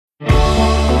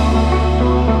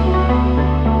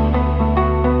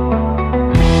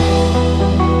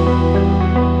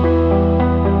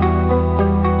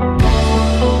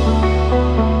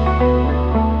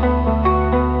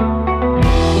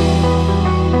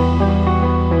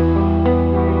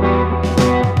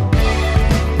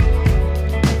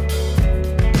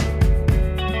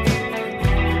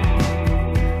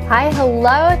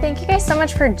Hello, thank you guys so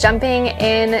much for jumping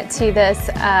into this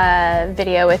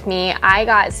video with me. I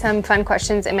got some fun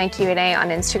questions in my Q&A on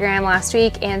Instagram last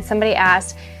week, and somebody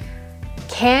asked,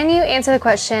 can you answer the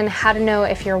question, how to know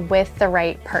if you're with the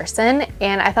right person?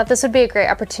 And I thought this would be a great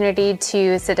opportunity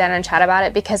to sit down and chat about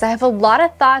it because I have a lot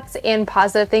of thoughts and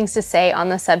positive things to say on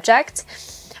the subject.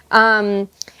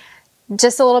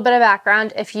 Just a little bit of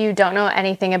background if you don't know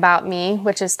anything about me,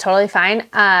 which is totally fine.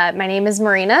 My name is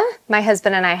Marina. My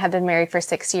husband and I have been married for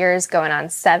 6 years, going on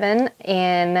 7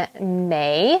 in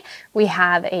May. We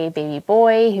have a baby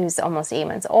boy who's almost 8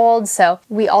 months old. So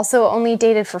we also only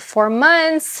dated for 4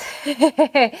 months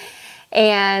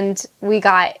and we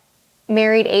got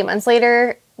married 8 months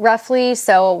later, roughly.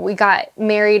 So we got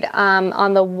married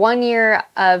on the 1 year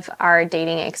of our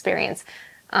dating experience.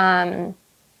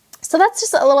 So that's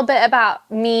just a little bit about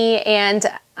me, and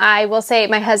I will say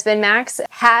my husband Max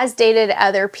has dated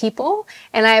other people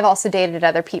and I have also dated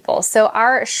other people. So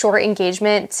our short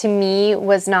engagement to me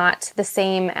was not the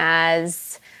same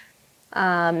as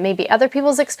maybe other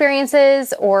people's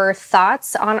experiences or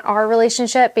thoughts on our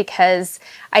relationship, because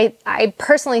I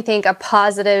personally think a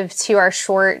positive to our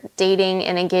short dating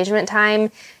and engagement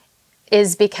time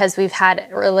is because we've had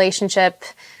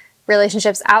relationships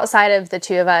outside of the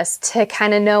two of us to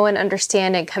kind of know and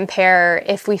understand and compare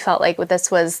if we felt like this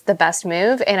was the best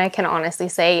move. And I can honestly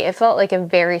say it felt like a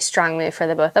very strong move for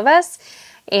the both of us.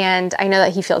 And I know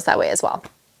that he feels that way as well.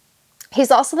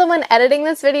 He's also the one editing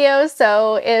this video.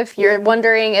 So if you're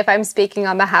wondering if I'm speaking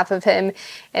on behalf of him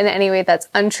in any way that's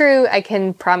untrue, I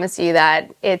can promise you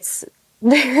that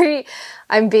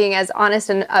I'm being as honest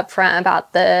and upfront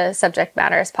about the subject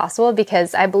matter as possible,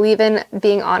 because I believe in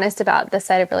being honest about this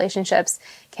side of relationships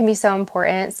can be so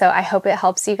important. So I hope it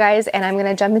helps you guys, and I'm going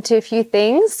to jump into a few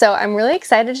things. So I'm really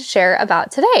excited to share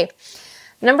about today.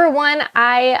 Number one,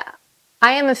 I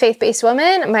am a faith-based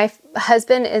woman. My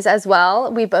husband is as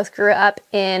well. We both grew up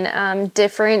in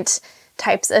different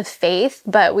types of faith,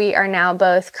 but we are now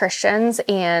both Christians.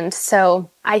 And so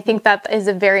I think that is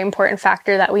a very important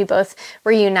factor, that we both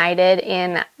were united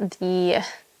in the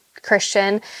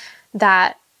Christianity,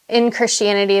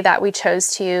 that we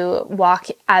chose to walk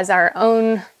as our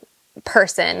own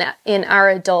person in our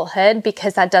adulthood,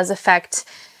 because that does affect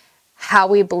how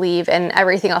we believe and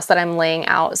everything else that I'm laying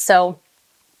out. So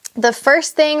the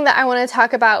first thing that I want to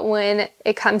talk about when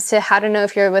it comes to how to know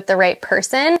if you're with the right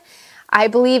person, I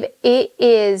believe it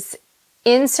is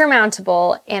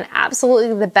insurmountable and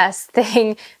absolutely the best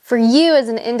thing for you as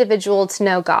an individual to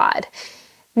know God.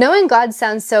 Knowing God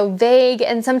sounds so vague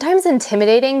and sometimes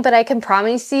intimidating, but I can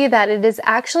promise you that it is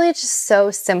actually just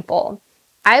so simple.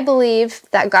 I believe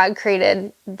that God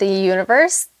created the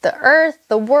universe, the earth,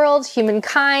 the world,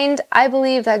 humankind. I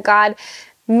believe that God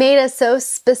made us so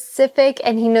specific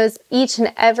and He knows each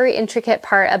and every intricate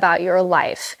part about your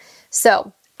life.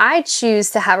 So I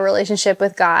choose to have a relationship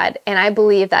with God, and I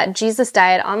believe that Jesus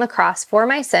died on the cross for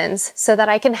my sins so that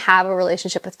I can have a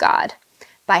relationship with God.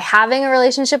 By having a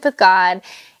relationship with God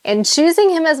and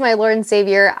choosing Him as my Lord and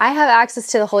Savior, I have access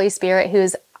to the Holy Spirit,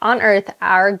 who's on earth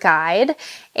our guide.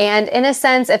 And in a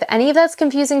sense, if any of that's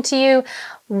confusing to you,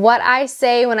 what I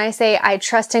say when I say I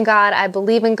trust in God, I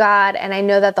believe in God, and I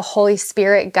know that the Holy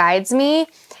Spirit guides me,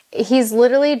 He's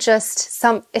literally just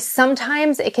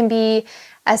sometimes it can be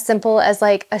as simple as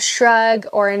like a shrug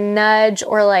or a nudge,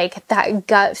 or like that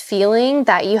gut feeling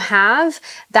that you have.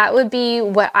 That would be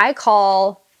what I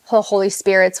call the Holy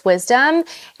Spirit's wisdom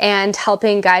and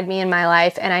helping guide me in my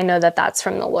life. And I know that that's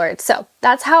from the Lord. So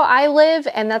that's how I live.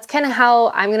 And that's kind of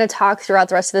how I'm going to talk throughout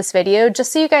the rest of this video,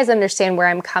 just so you guys understand where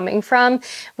I'm coming from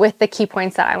with the key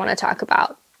points that I want to talk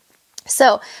about.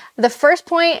 So the first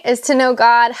point is to know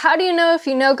God. How do you know if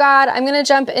you know God? I'm going to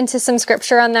jump into some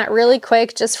scripture on that really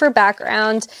quick, just for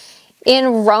background.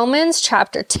 In Romans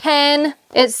chapter 10,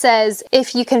 it says,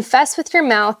 if you confess with your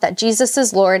mouth that Jesus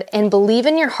is Lord and believe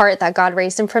in your heart that God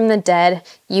raised Him from the dead,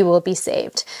 you will be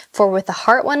saved. For with the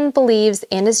heart one believes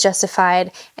and is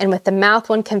justified, and with the mouth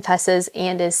one confesses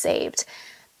and is saved.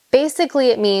 Basically,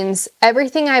 it means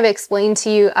everything I've explained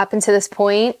to you up until this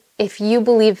point, if you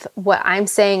believe what I'm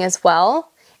saying as well,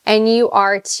 and you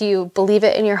are to believe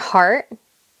it in your heart,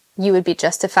 you would be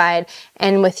justified.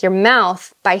 And with your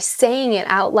mouth, by saying it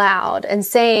out loud and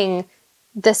saying,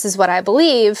 this is what I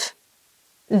believe,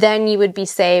 then you would be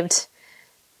saved.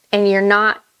 And you're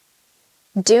not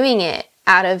doing it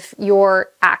out of your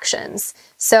actions.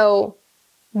 So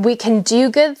we can do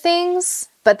good things,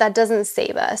 but that doesn't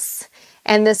save us.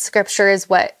 And this scripture is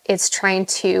what it's trying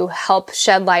to help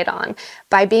shed light on.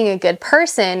 By being a good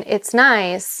person, it's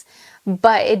nice,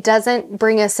 but it doesn't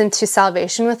bring us into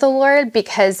salvation with the Lord,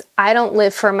 because I don't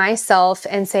live for myself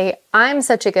and say, I'm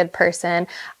such a good person,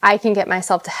 I can get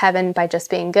myself to heaven by just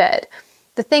being good.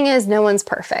 The thing is, no one's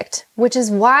perfect, which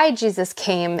is why Jesus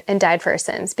came and died for our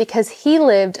sins, because he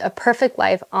lived a perfect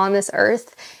life on this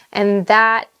earth. And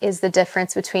that is the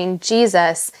difference between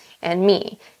Jesus and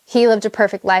me. He lived a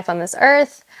perfect life on this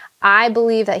earth. I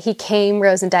believe that he came,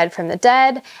 rose, and died from the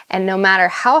dead. And no matter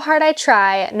how hard I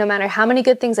try, no matter how many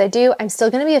good things I do, I'm still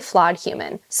going to be a flawed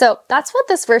human. So that's what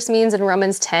this verse means in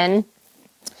Romans 10.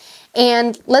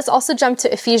 And let's also jump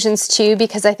to Ephesians 2,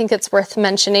 because I think it's worth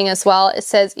mentioning as well. It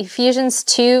says, Ephesians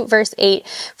 2, verse 8,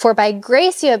 "For by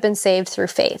grace you have been saved through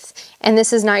faith. And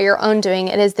this is not your own doing.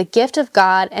 It is the gift of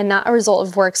God and not a result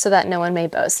of works, so that no one may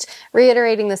boast."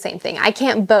 Reiterating the same thing. I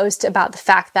can't boast about the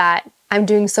fact that I'm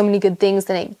doing so many good things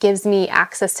that it gives me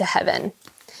access to heaven.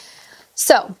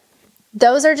 So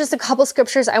those are just a couple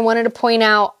scriptures I wanted to point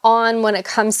out on when it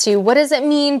comes to what does it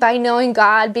mean by knowing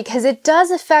God, because it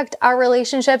does affect our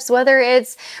relationships, whether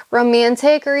it's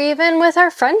romantic or even with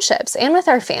our friendships and with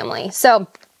our family. So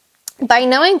by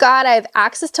knowing God, I have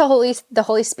access to the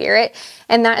Holy Spirit,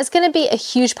 and that is going to be a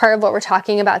huge part of what we're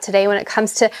talking about today when it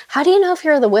comes to how do you know if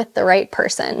you're with the right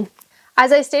person.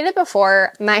 As I stated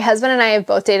before, my husband and I have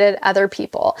both dated other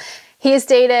people. He has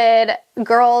dated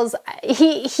girls.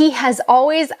 He has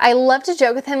always, I love to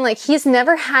joke with him, like he's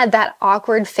never had that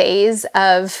awkward phase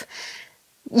of,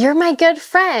 you're my good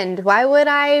friend. Why would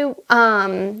I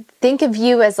think of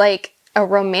you as like a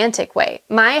romantic way?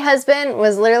 My husband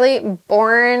was literally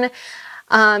born,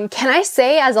 can I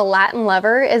say as a Latin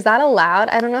lover? Is that allowed?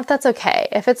 I don't know if that's okay.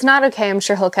 If it's not okay, I'm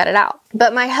sure he'll cut it out.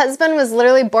 But my husband was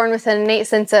literally born with an innate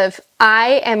sense of,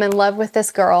 I am in love with this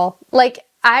girl. Like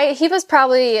he was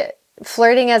probably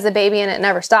flirting as a baby and it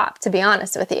never stopped, to be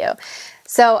honest with you.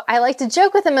 So I like to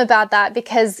joke with him about that,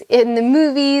 because in the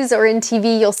movies or in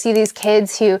TV, you'll see these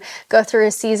kids who go through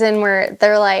a season where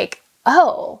they're like,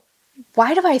 oh,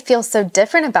 why do I feel so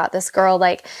different about this girl?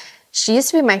 Like, she used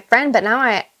to be my friend, but now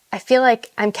I feel like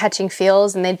I'm catching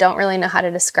feels, and they don't really know how to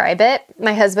describe it.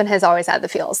 My husband has always had the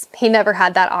feels. He never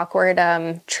had that awkward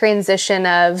transition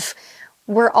of,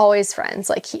 we're always friends.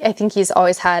 Like I think he's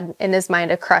always had in his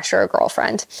mind a crush or a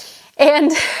girlfriend.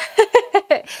 And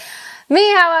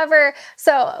me, however,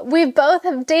 so we both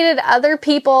have dated other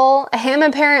people, him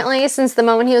apparently since the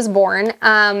moment he was born.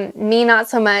 Me, not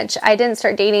so much. I didn't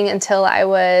start dating until I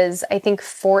was, I think,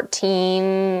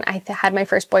 14. I had my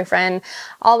first boyfriend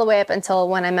all the way up until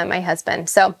when I met my husband.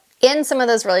 So in some of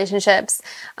those relationships,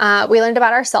 we learned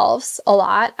about ourselves a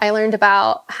lot. I learned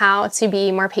about how to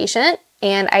be more patient,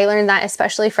 and I learned that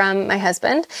especially from my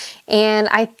husband. And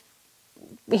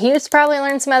he's probably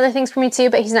learned some other things from me too,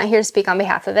 but he's not here to speak on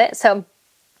behalf of it. So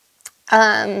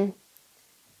the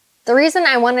reason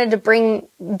I wanted to bring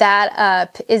that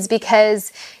up is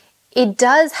because it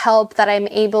does help that I'm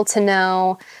able to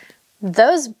know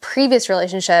those previous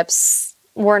relationships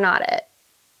were not it.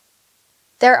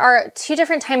 There are 2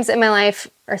 different times in my life,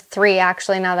 or 3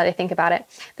 actually, now that I think about it.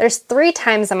 There's 3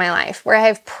 times in my life where I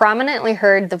have prominently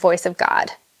heard the voice of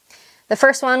God. The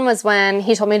first one was when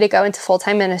he told me to go into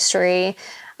full-time ministry.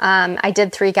 I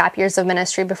did 3 gap years of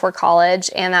ministry before college,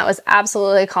 and that was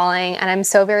absolutely calling, and I'm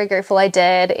so very grateful I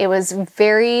did. It was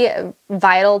very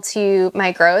vital to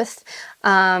my growth,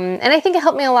 and I think it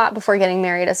helped me a lot before getting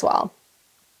married as well.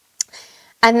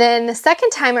 And then the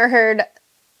second time I heard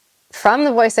from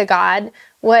the voice of God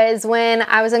was when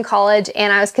I was in college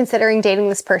and I was considering dating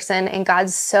this person, and God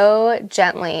so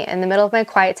gently, in the middle of my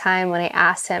quiet time when I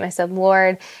asked him, I said,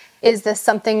 Lord, is this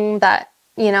something that,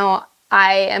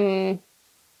 I am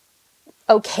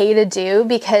okay to do,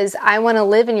 because I want to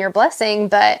live in your blessing,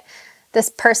 but this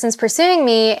person's pursuing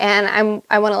me and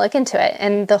I want to look into it.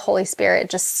 And the Holy Spirit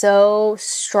just so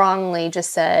strongly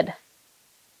just said,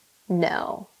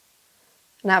 no.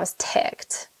 And I was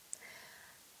ticked.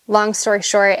 Long story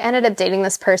short, I ended up dating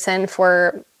this person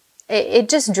for, it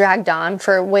just dragged on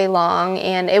for way long,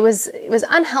 and it was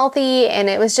unhealthy, and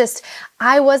it was just,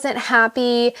 I wasn't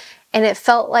happy, and it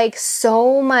felt like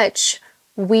so much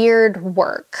weird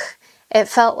work. It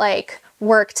felt like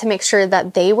work to make sure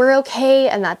that they were okay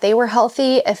and that they were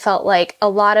healthy. It felt like a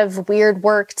lot of weird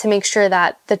work to make sure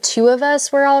that the 2 of us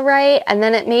were all right. And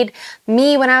then it made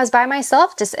me, when I was by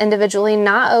myself, just individually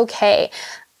not okay.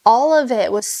 All of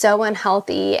it was so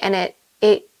unhealthy, and it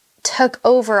took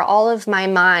over all of my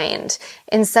mind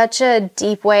in such a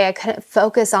deep way. I couldn't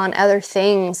focus on other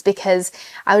things because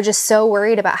I was just so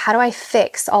worried about how do I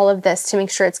fix all of this to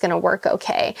make sure it's going to work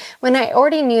okay, when I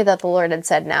already knew that the Lord had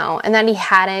said no, and that he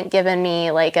hadn't given me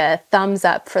like a thumbs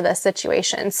up for this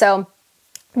situation. So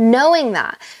knowing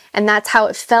that. And that's how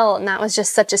it felt. And that was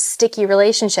just such a sticky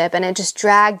relationship. And it just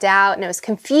dragged out and it was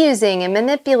confusing and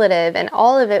manipulative. And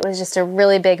all of it was just a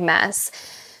really big mess.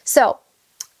 So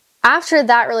after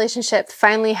that relationship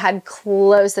finally had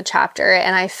closed the chapter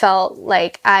and I felt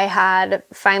like I had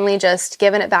finally just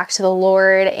given it back to the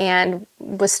Lord and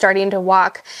was starting to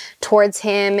walk towards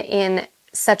Him in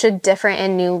such a different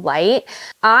and new light,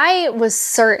 I was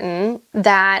certain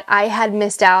that I had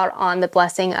missed out on the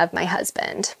blessing of my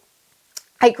husband.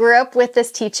 I grew up with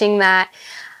this teaching that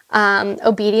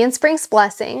obedience brings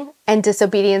blessing and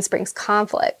disobedience brings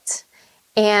conflict.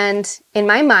 And in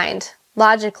my mind,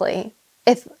 logically,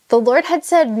 if the Lord had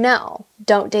said, no,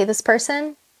 don't date this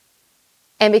person,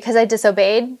 and because I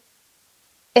disobeyed,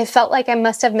 it felt like I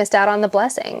must have missed out on the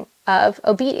blessing of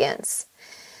obedience.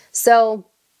 So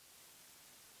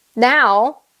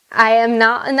now I am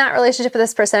not in that relationship with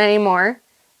this person anymore,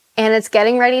 and it's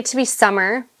getting ready to be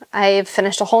summer. I've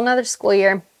finished a whole nother school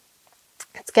year.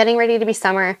 It's getting ready to be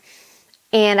summer,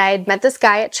 and I had met this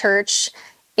guy at church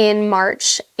in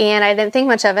March, and I didn't think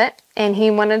much of it, and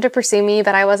he wanted to pursue me,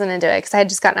 but I wasn't into it because I had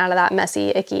just gotten out of that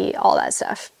messy, icky, all that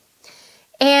stuff.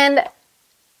 And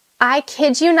I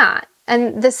kid you not,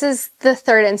 and this is the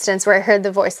third instance where I heard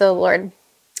the voice of the Lord.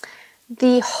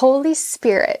 The Holy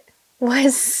Spirit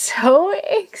was so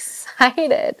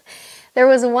excited. There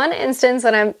was one instance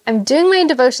when I'm doing my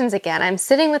devotions again. I'm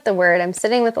sitting with the Word, I'm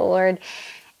sitting with the Lord,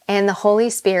 and the Holy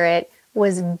Spirit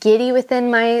was giddy within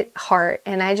my heart,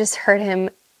 and I just heard Him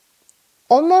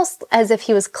almost as if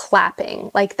He was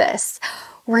clapping like this.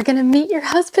 We're gonna meet your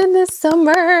husband this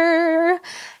summer.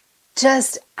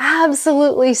 Just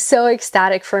absolutely so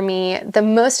ecstatic for me. The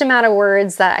most amount of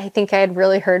words that I think I had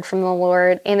really heard from the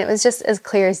Lord, and it was just as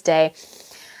clear as day.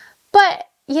 But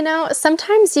you know,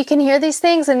 sometimes you can hear these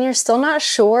things and you're still not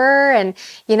sure. And,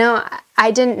 you know,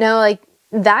 I didn't know, like,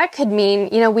 that could mean,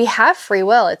 you know, we have free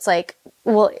will. It's like,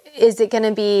 well, is it going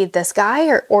to be this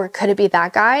guy or could it be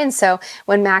that guy? And so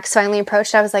when Max finally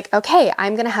approached, I was like, okay,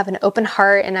 I'm going to have an open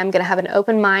heart and I'm going to have an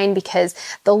open mind because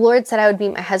the Lord said I would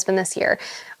meet my husband this year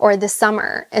or this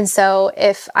summer. And so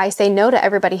if I say no to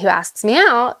everybody who asks me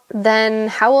out, then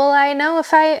how will I know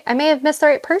if I may have missed the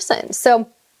right person? So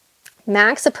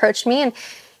Max approached me and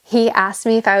he asked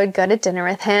me if I would go to dinner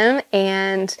with him,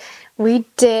 and we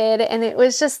did, and it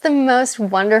was just the most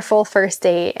wonderful first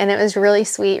date, and it was really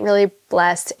sweet, really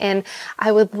blessed. And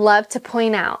I would love to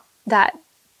point out that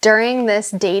during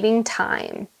this dating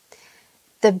time,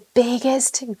 the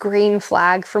biggest green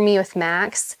flag for me with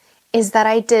Max is that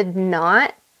I did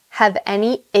not have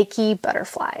any icky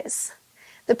butterflies.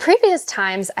 The previous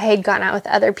times I had gone out with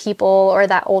other people or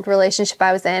that old relationship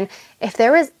I was in, if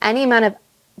there was any amount of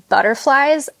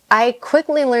butterflies, I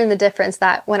quickly learned the difference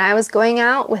that when I was going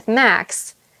out with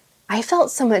Max, I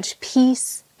felt so much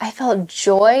peace, I felt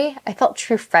joy, I felt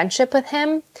true friendship with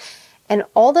him. And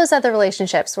all those other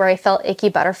relationships where I felt icky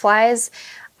butterflies,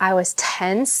 I was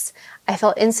tense, I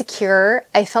felt insecure,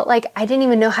 I felt like I didn't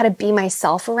even know how to be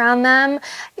myself around them.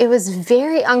 It was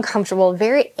very uncomfortable,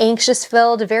 very anxious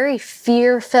filled, very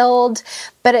fear filled,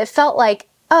 but it felt like,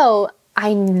 oh,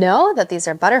 I know that these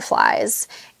are butterflies.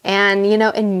 And, you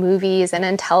know, in movies and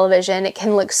in television, it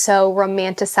can look so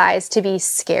romanticized to be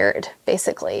scared,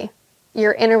 basically.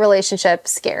 You're in a relationship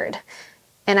scared.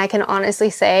 And I can honestly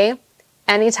say,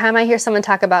 anytime I hear someone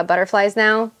talk about butterflies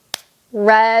now,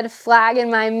 red flag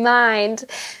in my mind.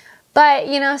 But,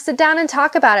 you know, sit down and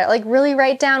talk about it. Like, really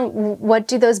write down, what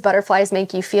do those butterflies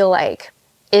make you feel like?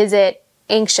 Is it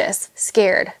anxious,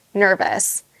 scared,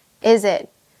 nervous? Is it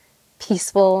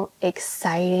peaceful,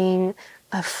 exciting,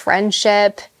 a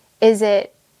friendship? Is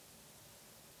it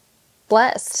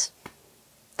blessed?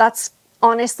 That's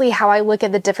honestly how I look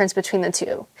at the difference between the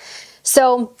two.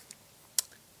 So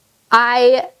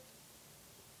I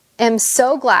am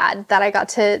so glad that I got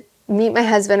to meet my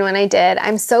husband when I did.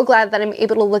 I'm so glad that I'm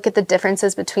able to look at the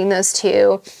differences between those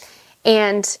two.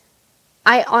 And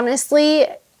I honestly,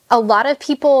 a lot of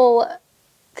people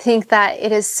think that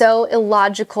it is so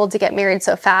illogical to get married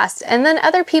so fast. And then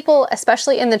other people,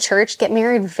 especially in the church, get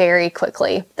married very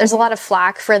quickly. There's a lot of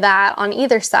flack for that on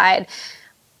either side.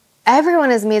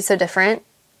 Everyone is made so different.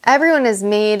 Everyone is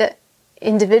made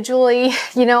individually,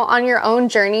 you know, on your own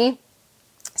journey.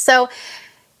 So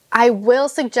I will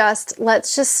suggest,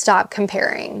 let's just stop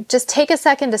comparing. Just take a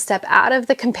second to step out of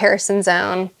the comparison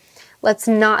zone. Let's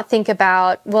not think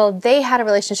about, well, they had a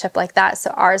relationship like that, so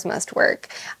ours must work.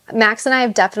 Max and I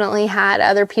have definitely had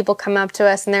other people come up to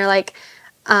us and they're like,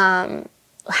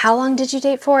 how long did you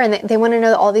date for? And they want to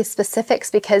know all these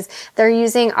specifics because they're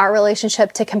using our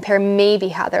relationship to compare maybe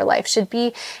how their life should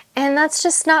be. And that's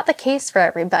just not the case for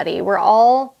everybody. We're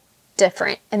all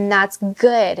different, and that's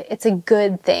good. It's a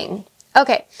good thing.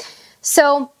 Okay,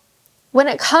 so when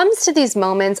it comes to these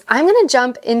moments, I'm going to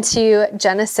jump into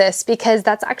Genesis because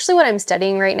that's actually what I'm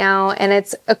studying right now, and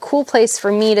it's a cool place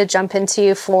for me to jump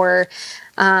into for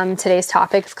today's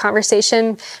topic of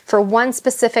conversation for one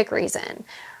specific reason.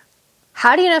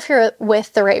 How do you know if you're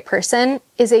with the right person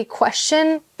is a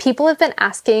question people have been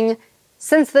asking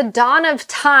since the dawn of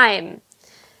time.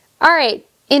 All right,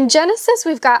 in Genesis,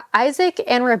 we've got Isaac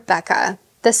and Rebekah.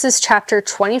 This is chapter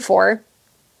 24,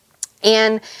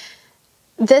 and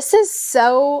this is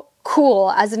so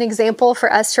cool as an example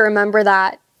for us to remember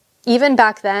that even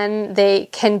back then, they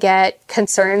can get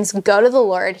concerns, go to the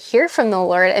Lord, hear from the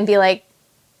Lord, and be like,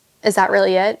 is that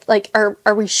really it? Like, are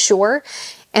we sure?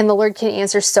 And the Lord can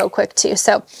answer so quick too.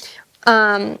 So,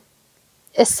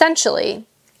 essentially,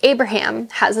 Abraham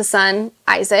has a son,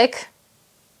 Isaac.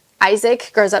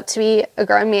 Isaac grows up to be a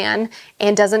grown man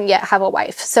and doesn't yet have a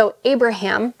wife. So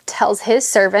Abraham tells his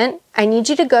servant, I need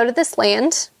you to go to this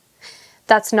land.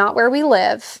 That's not where we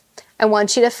live. I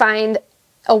want you to find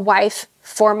a wife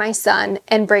for my son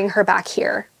and bring her back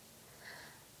here.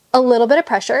 A little bit of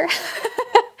pressure.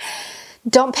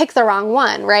 Don't pick the wrong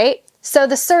one, right? So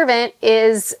the servant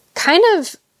is kind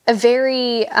of a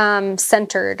very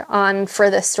centered on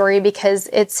for this story because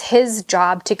it's his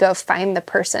job to go find the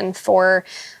person for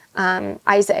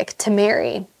Isaac to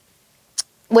marry,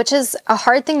 which is a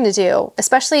hard thing to do,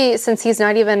 especially since he's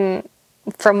not even,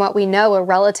 from what we know, a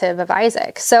relative of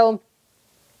Isaac. So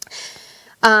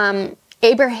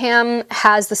Abraham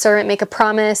has the servant make a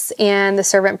promise, and the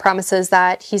servant promises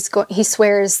that he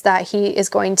swears that he is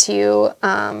going to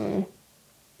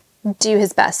do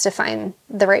his best to find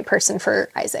the right person for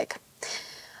Isaac.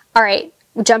 All right,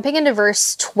 jumping into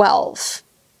verse 12.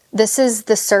 This is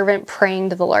the servant praying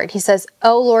to the Lord. He says,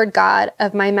 O Lord God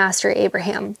of my master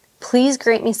Abraham, please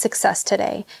grant me success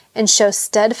today and show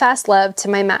steadfast love to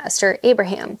my master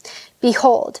Abraham.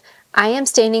 Behold, I am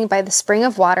standing by the spring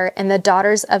of water, and the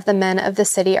daughters of the men of the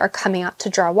city are coming out to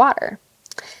draw water.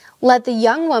 Let the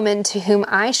young woman to whom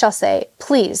I shall say,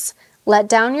 please, let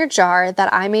down your jar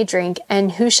that I may drink,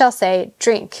 and who shall say,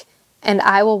 drink, and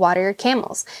I will water your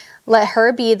camels. Let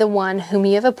her be the one whom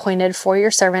you have appointed for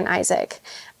your servant Isaac.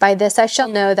 By this I shall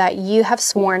know that you have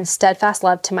sworn steadfast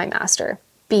love to my master.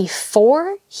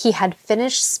 Before he had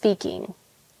finished speaking,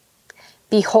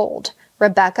 behold,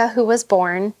 Rebekah, who was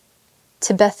born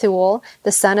to Bethuel,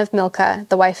 the son of Milcah,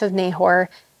 the wife of Nahor,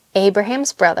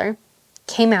 Abraham's brother,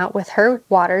 came out with her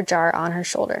water jar on her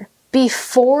shoulder.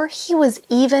 Before he was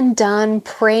even done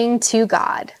praying to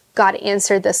God, God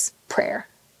answered this prayer.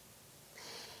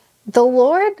 The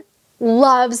Lord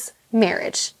loves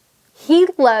marriage. He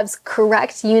loves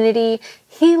correct unity.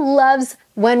 He loves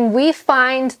when we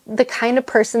find the kind of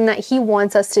person that he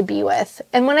wants us to be with.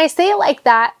 And when I say it like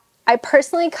that, I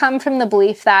personally come from the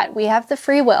belief that we have the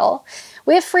free will.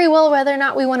 We have free will whether or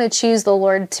not we want to choose the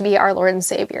Lord to be our Lord and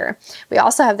Savior. We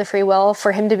also have the free will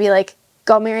for him to be like,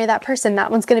 go marry that person.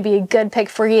 That one's going to be a good pick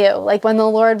for you. Like when the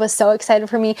Lord was so excited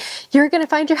for me, you're going to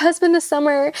find your husband this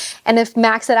summer. And if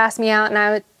Max had asked me out and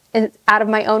I would, out of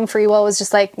my own free will, was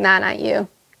just like, nah, not you.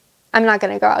 I'm not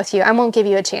going to go out with you. I won't give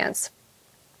you a chance.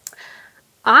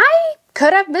 I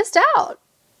could have missed out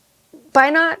by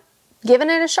not giving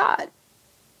it a shot.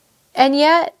 And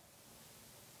yet,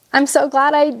 I'm so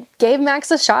glad I gave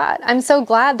Max a shot. I'm so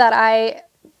glad that I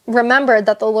remembered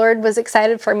that the Lord was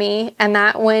excited for me, and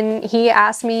that when he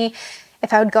asked me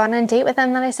if I would go on a date with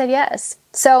him, that I said yes.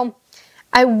 So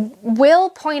I will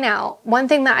point out one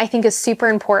thing that I think is super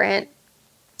important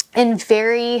and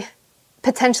very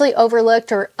potentially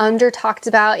overlooked or under talked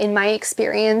about in my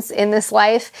experience in this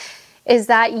life is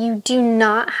that you do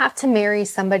not have to marry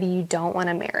somebody you don't want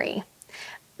to marry.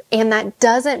 And that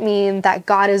doesn't mean that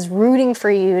God is rooting for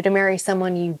you to marry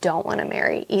someone you don't want to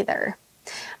marry either.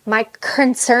 My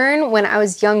concern when I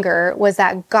was younger was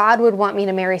that God would want me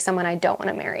to marry someone I don't want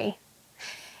to marry.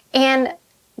 And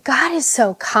God is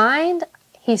so kind.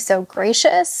 He's so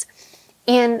gracious.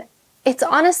 And it's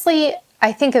honestly,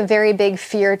 I think, a very big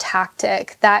fear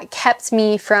tactic that kept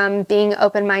me from being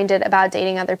open-minded about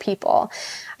dating other people.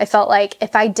 I felt like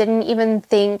if I didn't even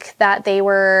think that they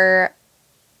were,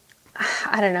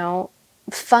 I don't know,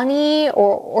 funny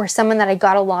or someone that I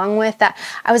got along with, that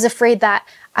I was afraid that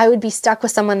I would be stuck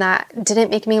with someone that didn't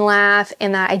make me laugh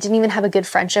and that I didn't even have a good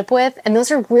friendship with. And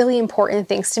those are really important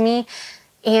things to me.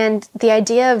 And the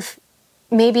idea of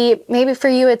maybe for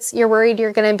you, it's you're worried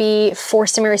you're going to be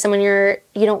forced to marry someone you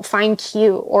don't find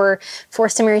cute, or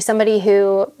forced to marry somebody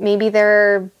who maybe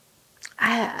they're,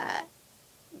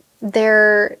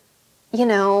 you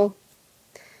know,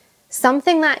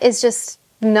 something that is just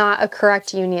not a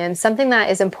correct union, something that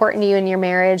is important to you in your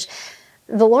marriage,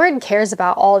 the Lord cares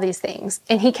about all these things,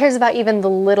 and he cares about even the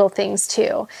little things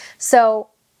too. So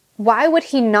why would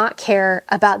he not care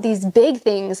about these big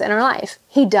things in our life?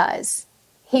 He does.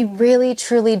 He really,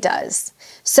 truly does.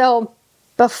 So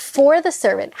before the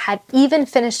servant had even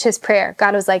finished his prayer,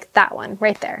 God was like, that one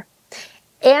right there.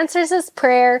 Answers his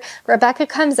prayer. Rebecca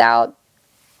comes out,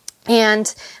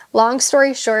 and long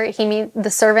story short, the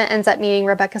servant ends up meeting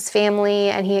Rebecca's family,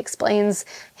 and he explains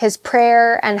his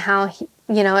prayer and how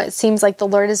it seems like the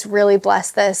Lord has really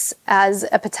blessed this as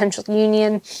a potential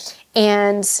union.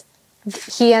 And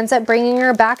he ends up bringing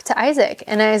her back to Isaac.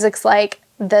 And Isaac's like,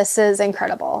 this is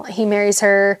incredible. He marries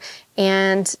her,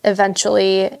 and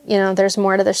eventually, there's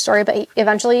more to their story, but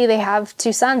eventually they have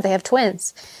 2 sons. They have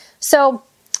twins. So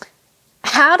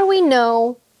how do you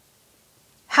know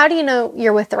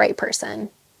you're with the right person?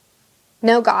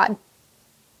 Know God.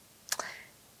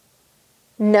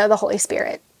 Know the Holy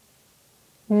Spirit.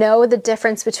 Know the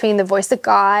difference between the voice of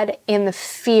God and the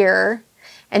fear,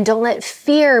 and don't let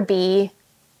fear be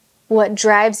what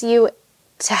drives you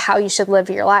to how you should live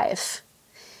your life.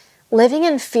 Living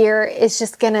in fear is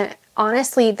just gonna,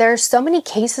 honestly, there's so many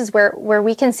cases where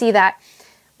we can see that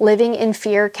living in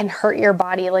fear can hurt your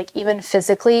body, like even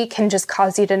physically, can just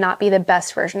cause you to not be the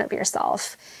best version of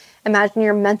yourself. Imagine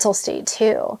your mental state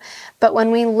too. But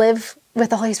when we live with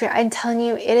the Holy Spirit, I'm telling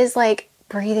you, it is like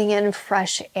breathing in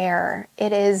fresh air.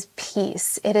 It is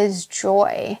peace. It is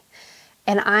joy.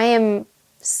 And I am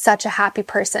such a happy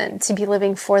person to be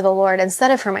living for the Lord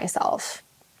instead of for myself.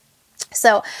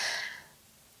 So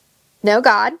know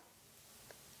God,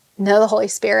 know the Holy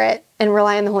Spirit, and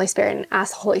rely on the Holy Spirit and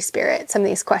ask the Holy Spirit some of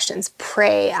these questions.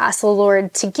 Pray, ask the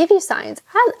Lord to give you signs.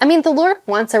 The Lord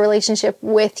wants a relationship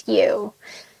with you,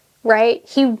 right?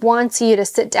 He wants you to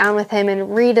sit down with him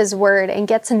and read his word and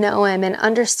get to know him and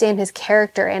understand his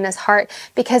character and his heart,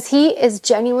 because he is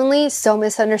genuinely so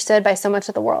misunderstood by so much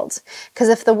of the world. Because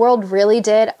if the world really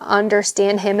did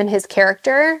understand him and his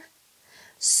character,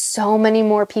 so many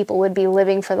more people would be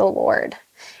living for the Lord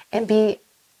and be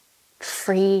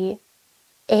free,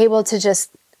 able to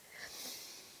just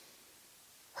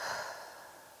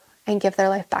and give their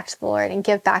life back to the Lord and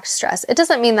give back stress. It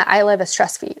doesn't mean that I live a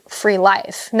stress-free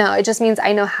life. No, it just means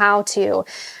I know how to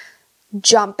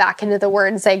jump back into the word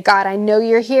and say, God, I know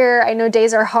you're here. I know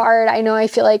days are hard. I know I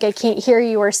feel like I can't hear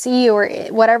you or see you or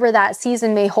whatever that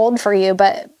season may hold for you.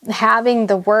 But having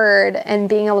the word and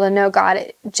being able to know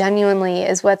God genuinely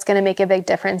is what's going to make a big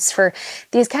difference for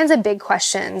these kinds of big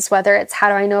questions, whether it's how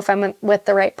do I know if I'm with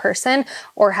the right person,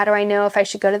 or how do I know if I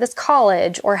should go to this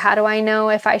college, or how do I know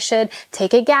if I should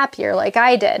take a gap year like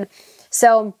I did.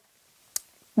 So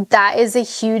that is a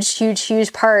huge, huge,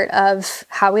 huge part of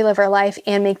how we live our life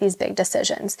and make these big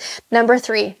decisions. Number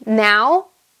 3, now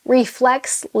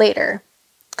reflects later.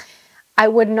 I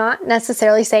would not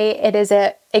necessarily say it is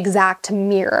an exact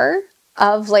mirror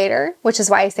of later, which is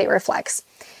why I say reflects.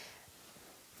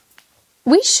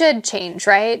 We should change,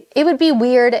 right? It would be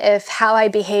weird if how I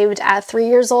behaved at 3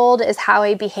 years old is how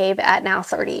I behave at now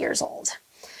 30 years old.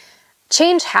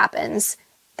 Change happens.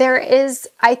 There is,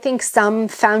 I think, some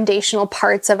foundational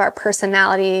parts of our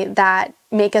personality that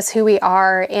make us who we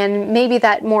are, and maybe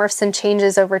that morphs and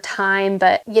changes over time,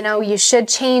 but you should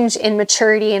change in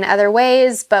maturity in other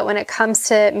ways. But when it comes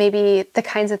to maybe the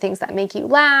kinds of things that make you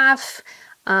laugh,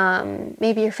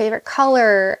 maybe your favorite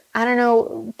color, I don't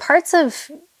know, parts of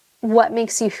what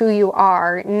makes you who you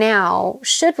are now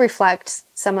should reflect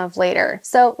some of later.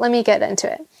 So let me get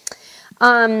into it.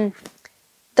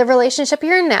 The relationship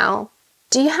you're in now,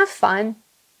 do you have fun?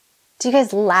 Do you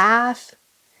guys laugh?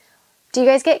 Do you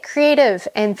guys get creative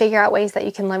and figure out ways that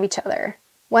you can love each other?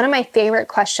 One of my favorite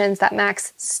questions that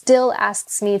Max still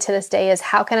asks me to this day is,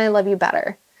 how can I love you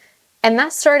better? And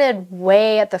that started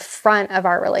way at the front of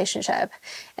our relationship.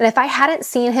 And if I hadn't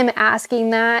seen him asking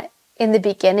that in the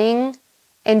beginning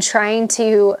and trying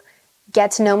to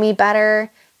get to know me better,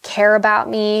 care about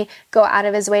me, go out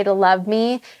of his way to love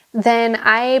me, then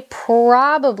I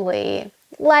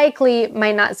likely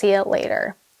might not see it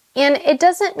later. And it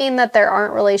doesn't mean that there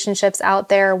aren't relationships out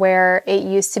there where it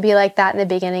used to be like that in the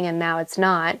beginning and now it's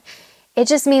not. It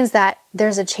just means that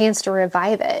there's a chance to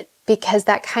revive it, because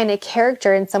that kind of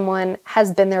character in someone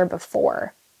has been there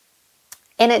before.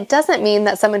 And it doesn't mean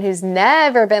that someone who's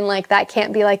never been like that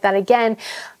can't be like that again,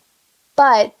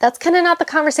 but that's kind of not the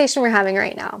conversation we're having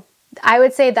right now. I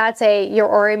would say that's you're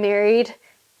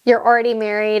already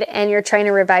married and you're trying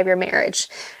to revive your marriage.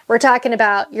 We're talking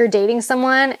about you're dating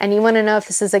someone and you want to know if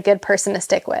this is a good person to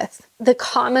stick with. The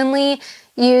commonly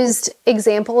used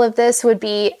example of this would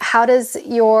be, how does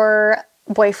your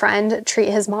boyfriend treat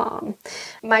his mom.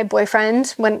 My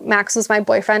boyfriend, when Max was my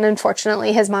boyfriend,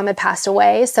 unfortunately, his mom had passed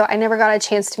away, so I never got a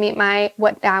chance to meet my,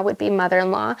 what now would be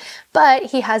mother-in-law, but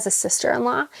he has a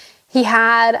sister-in-law. He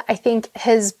had, I think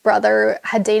his brother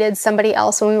had dated somebody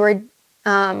else when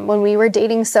we were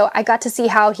dating, so I got to see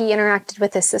how he interacted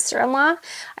with his sister-in-law.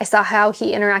 I saw how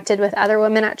he interacted with other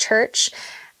women at church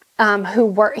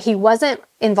he wasn't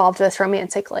involved with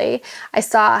romantically. I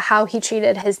saw how he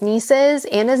treated his nieces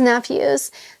and his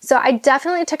nephews. So I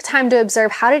definitely took time to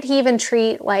observe how did he even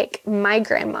treat like my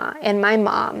grandma and my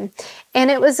mom. And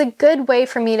it was a good way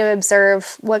for me to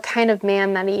observe what kind of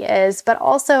man that he is. But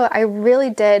also I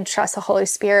really did trust the Holy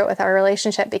Spirit with our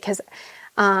relationship because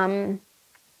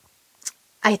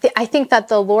I think that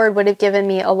the Lord would have given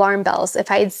me alarm bells if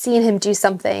I had seen him do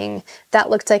something that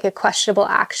looked like a questionable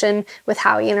action with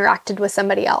how he interacted with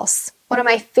somebody else. One of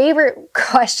my favorite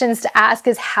questions to ask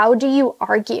is, how do you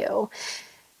argue?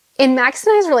 In Max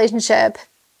and I's relationship,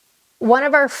 one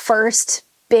of our first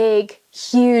big,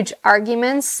 huge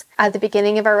arguments at the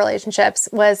beginning of our relationships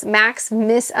was Max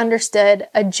misunderstood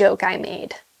a joke I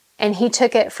made, and he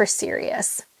took it for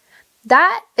serious.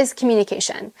 That is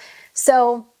communication.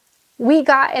 So we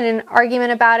got in an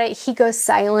argument about it. He goes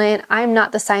silent. I'm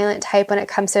not the silent type when it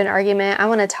comes to an argument. I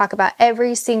want to talk about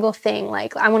every single thing.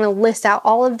 Like, I want to list out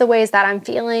all of the ways that I'm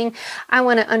feeling. I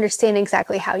want to understand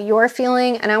exactly how you're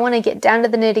feeling, and I want to get down to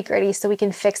the nitty-gritty so we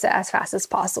can fix it as fast as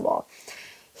possible.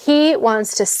 He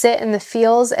wants to sit in the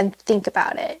feels and think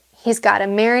about it. He's got to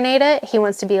marinate it. He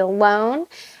wants to be alone.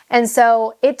 And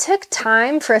so it took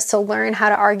time for us to learn how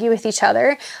to argue with each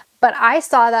other. But I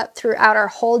saw that throughout our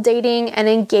whole dating and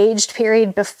engaged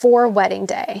period before wedding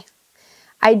day.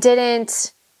 I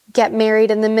didn't get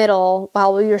married in the middle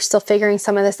while we were still figuring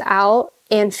some of this out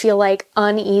and feel like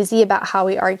uneasy about how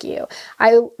we argue.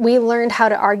 We learned how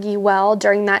to argue well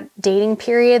during that dating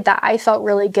period that I felt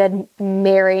really good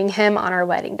marrying him on our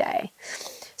wedding day.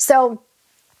 So,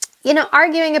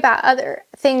 arguing about other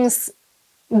things,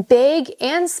 big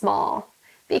and small,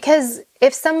 because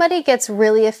if somebody gets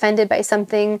really offended by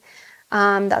something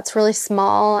that's really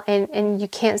small and they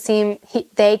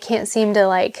can't seem to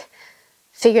like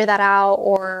figure that out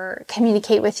or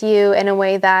communicate with you in a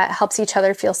way that helps each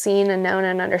other feel seen and known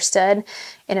and understood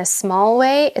in a small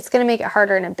way, it's going to make it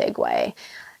harder in a big way.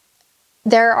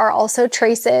 There are also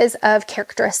traces of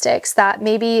characteristics that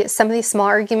maybe some of these small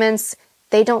arguments,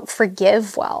 they don't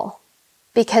forgive well.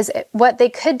 Because what they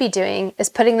could be doing is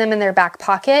putting them in their back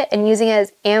pocket and using it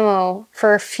as ammo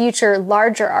for future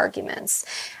larger arguments.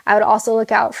 I would also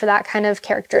look out for that kind of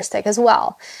characteristic as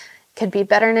well. Could be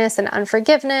bitterness and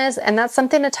unforgiveness, and that's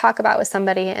something to talk about with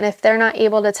somebody. And if they're not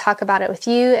able to talk about it with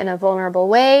you in a vulnerable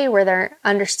way, where they're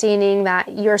understanding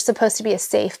that you're supposed to be a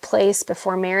safe place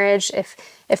before marriage,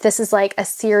 if this is like a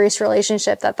serious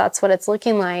relationship, that's what it's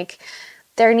looking like,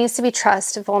 there needs to be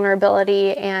trust,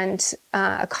 vulnerability, and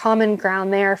a common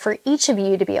ground there for each of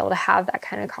you to be able to have that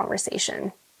kind of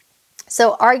conversation.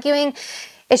 So arguing,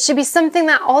 it should be something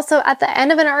that also at the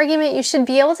end of an argument, you should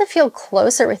be able to feel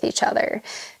closer with each other,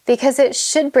 because it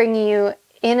should bring you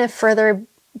in a further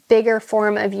bigger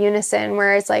form of unison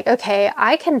where it's like, okay,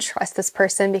 I can trust this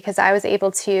person because I was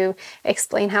able to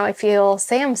explain how I feel,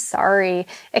 say I'm sorry,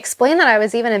 explain that I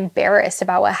was even embarrassed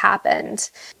about what happened.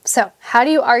 So how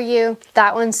do you argue?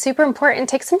 That one's super important.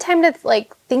 Take some time to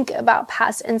think about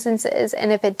past instances,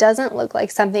 and if it doesn't look like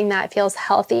something that feels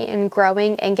healthy and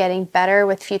growing and getting better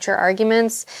with future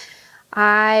arguments,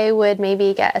 I would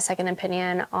maybe get a second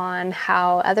opinion on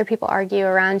how other people argue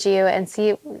around you and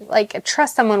see,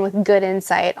 trust someone with good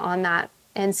insight on that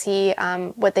and see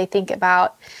what they think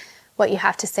about what you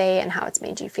have to say and how it's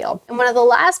made you feel. And one of the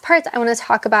last parts I want to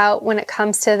talk about when it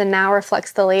comes to the now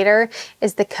reflects the later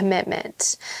is the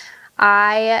commitment.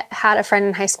 I had a friend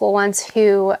in high school once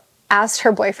who asked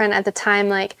her boyfriend at the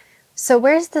time, so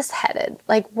where's this headed?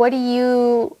 What do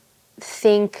you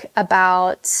think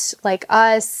about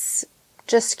us?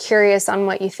 Just curious on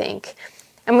what you think.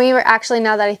 And we were actually,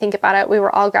 now that I think about it, we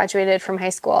were all graduated from high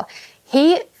school.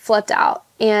 He flipped out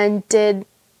and did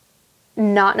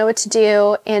not know what to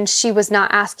do. And she was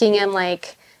not asking him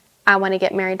I want to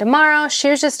get married tomorrow. She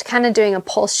was just kind of doing a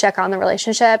pulse check on the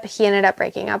relationship. He ended up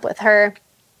breaking up with her.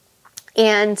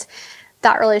 And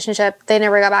that relationship, they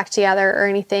never got back together or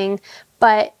anything.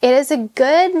 But it is a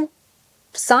good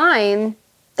sign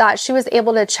that she was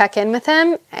able to check in with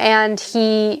him, and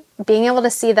he being able to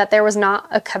see that there was not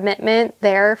a commitment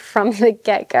there from the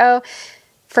get-go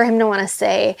for him to want to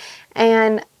say.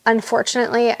 And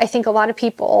unfortunately, I think a lot of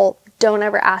people don't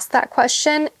ever ask that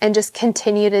question and just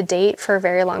continue to date for a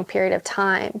very long period of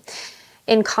time.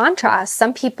 In contrast,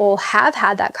 some people have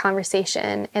had that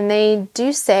conversation and they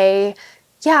do say,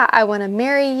 yeah, I want to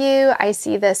marry you. I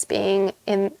see this being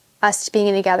in us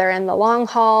being together in the long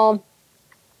haul.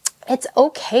 It's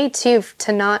okay to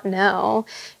not know.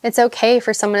 It's okay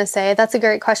for someone to say, that's a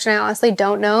great question. I honestly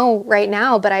don't know right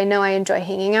now, but I know I enjoy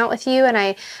hanging out with you, and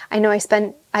I know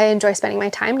I enjoy spending my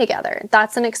time together.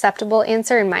 That's an acceptable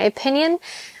answer in my opinion.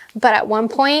 But at one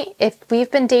point, if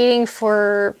we've been dating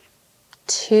for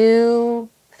 2,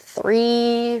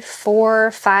 3,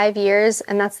 4, 5 years,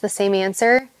 and that's the same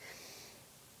answer,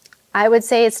 I would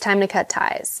say it's time to cut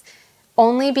ties.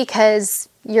 Only because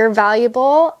you're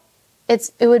valuable.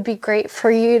 It would be great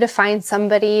for you to find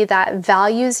somebody that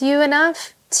values you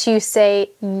enough to say,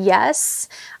 yes,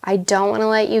 I don't want to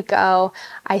let you go.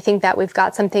 I think that we've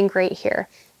got something great here.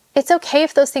 It's okay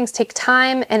if those things take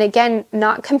time. And again,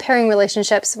 not comparing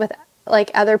relationships with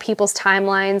like other people's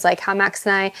timelines, like how Max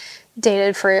and I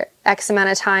dated for X amount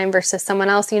of time versus someone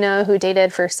else, you know, who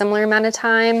dated for a similar amount of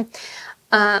time.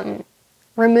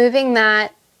 Removing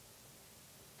that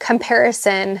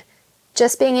comparison,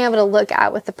 just being able to look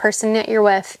at with the person that you're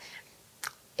with,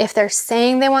 if they're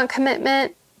saying they want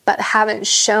commitment but haven't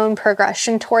shown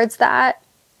progression towards that,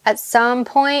 at some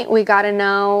point we got to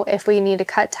know if we need to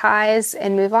cut ties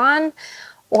and move on,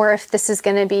 or if this is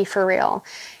going to be for real.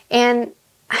 And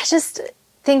I just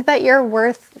think that you're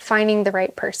worth finding the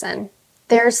right person.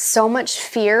 There's so much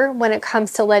fear when it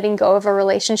comes to letting go of a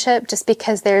relationship just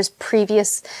because there's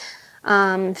previous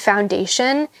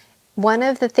foundation. One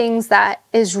of the things that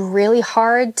is really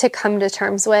hard to come to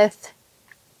terms with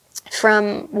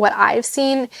from what I've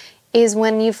seen is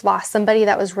when you've lost somebody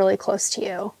that was really close to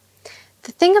you.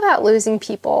 The thing about losing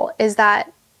people is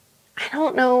that I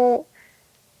don't know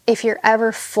if you're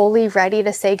ever fully ready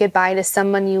to say goodbye to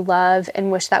someone you love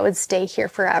and wish that would stay here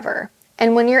forever.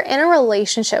 And when you're in a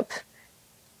relationship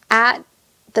at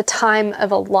the time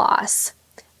of a loss,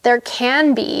 there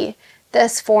can be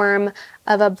this form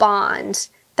of a bond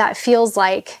that feels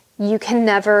like you can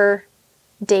never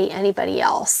date anybody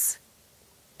else.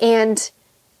 And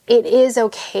it is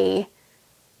okay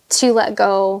to let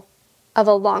go of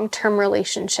a long-term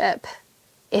relationship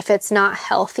if it's not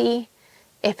healthy,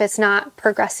 if it's not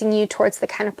progressing you towards the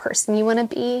kind of person you want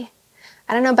to be.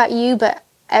 I don't know about you, but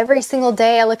every single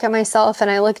day I look at myself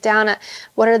and I look down at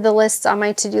what are the lists on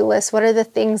my to-do list? What are the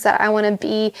things that I want to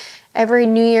be? Every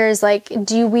New Year's, like,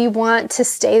 do we want to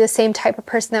stay the same type of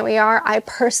person that we are? I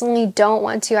personally don't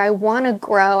want to. I want to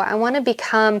grow. I want to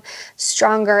become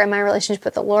stronger in my relationship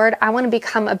with the Lord. I want to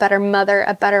become a better mother,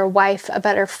 a better wife, a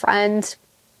better friend.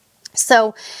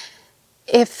 So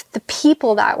if the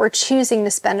people that we're choosing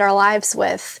to spend our lives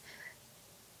with,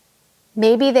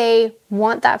 maybe they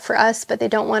want that for us, but they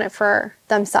don't want it for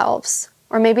themselves.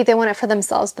 Or maybe they want it for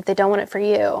themselves, but they don't want it for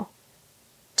you.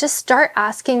 Just start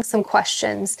asking some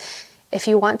questions. If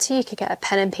you want to, you could get a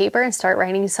pen and paper and start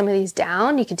writing some of these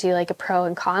down. You could do like a pro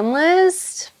and con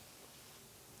list.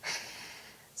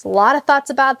 There's a lot of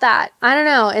thoughts about that. I don't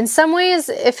know. In some ways,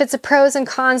 if it's a pros and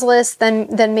cons list, then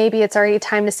maybe it's already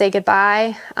time to say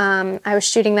goodbye. I was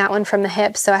shooting that one from the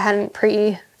hip, so I hadn't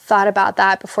thought about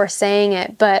that before saying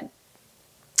it. But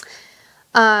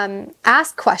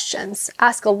ask questions,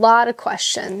 ask a lot of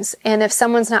questions. And if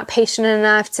someone's not patient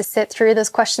enough to sit through those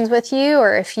questions with you,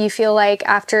 or if you feel like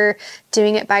after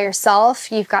doing it by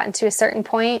yourself, you've gotten to a certain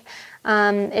point,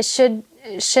 it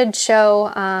should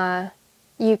show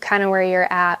you kind of where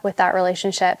you're at with that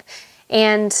relationship.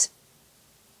 And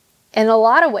in a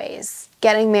lot of ways,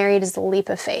 getting married is a leap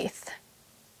of faith.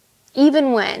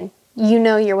 Even when you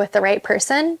know you're with the right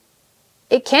person,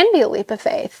 it can be a leap of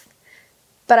faith.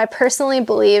 But I personally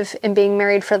believe in being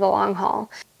married for the long haul.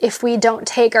 If we don't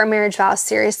take our marriage vows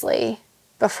seriously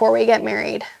before we get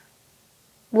married,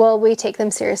 will we take them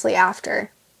seriously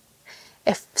after?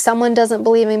 If someone doesn't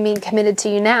believe in being committed to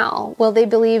you now, will they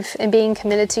believe in being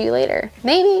committed to you later?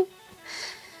 Maybe.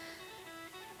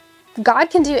 God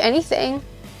can do anything,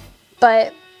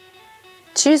 but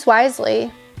choose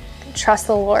wisely, trust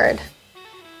the Lord,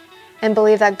 and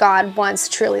believe that God wants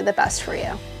truly the best for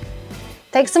you.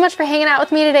 Thanks so much for hanging out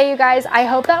with me today, you guys. I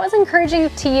hope that was encouraging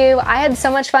to you. I had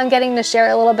so much fun getting to share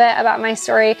a little bit about my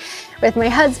story with my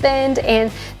husband,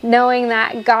 and knowing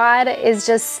that God is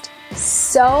just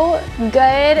so good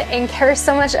and cares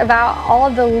so much about all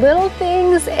of the little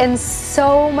things and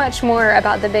so much more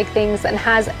about the big things, and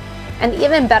has an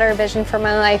even better vision for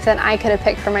my life than I could have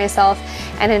picked for myself.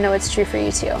 And I know it's true for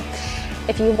you too.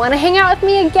 If you want to hang out with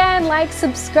me again, like,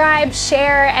 subscribe,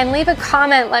 share, and leave a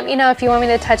comment. Let me know if you want me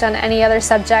to touch on any other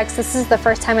subjects. This is the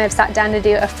first time I've sat down to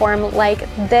do a forum like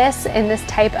this in this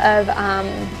type of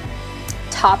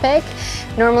topic.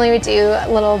 Normally we do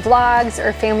little vlogs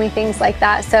or family things like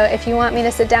that. So if you want me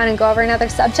to sit down and go over another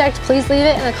subject, please leave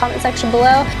it in the comment section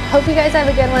below. Hope you guys have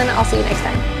a good one. I'll see you next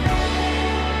time.